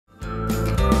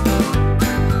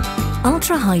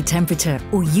Ultra-high temperature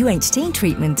or UHT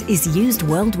treatment is used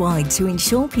worldwide to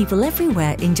ensure people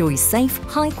everywhere enjoy safe,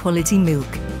 high-quality milk.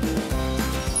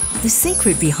 The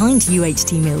secret behind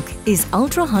UHT milk is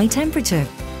ultra-high temperature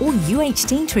or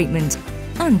UHT treatment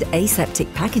and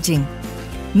aseptic packaging.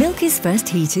 Milk is first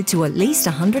heated to at least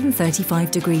 135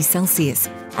 degrees Celsius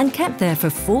and kept there for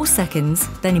 4 seconds,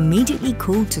 then immediately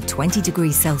cooled to 20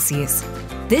 degrees Celsius.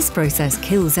 This process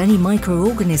kills any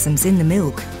microorganisms in the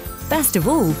milk. Best of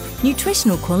all,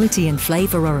 nutritional quality and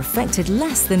flavour are affected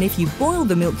less than if you boil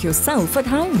the milk yourself at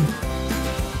home.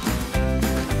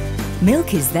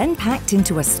 Milk is then packed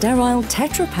into a sterile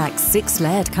Tetra Pak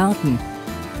 6-layered carton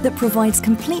that provides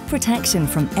complete protection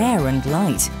from air and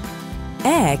light.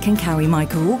 Air can carry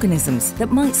microorganisms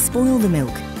that might spoil the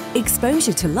milk.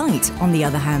 Exposure to light, on the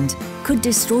other hand, could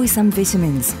destroy some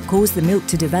vitamins, cause the milk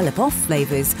to develop off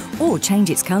flavours or change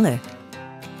its colour.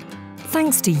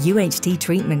 Thanks to UHT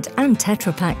treatment and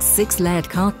Tetra Pak's 6-layered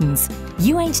cartons,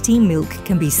 UHT milk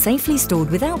can be safely stored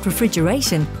without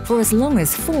refrigeration for as long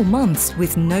as 4 months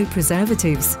with no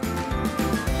preservatives.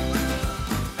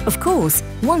 Of course,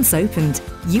 once opened,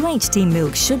 UHT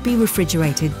milk should be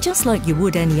refrigerated just like you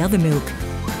would any other milk.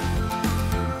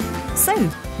 So,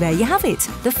 there you have it,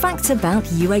 the facts about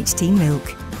UHT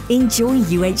milk. Enjoy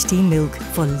UHT milk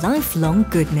for lifelong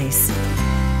goodness.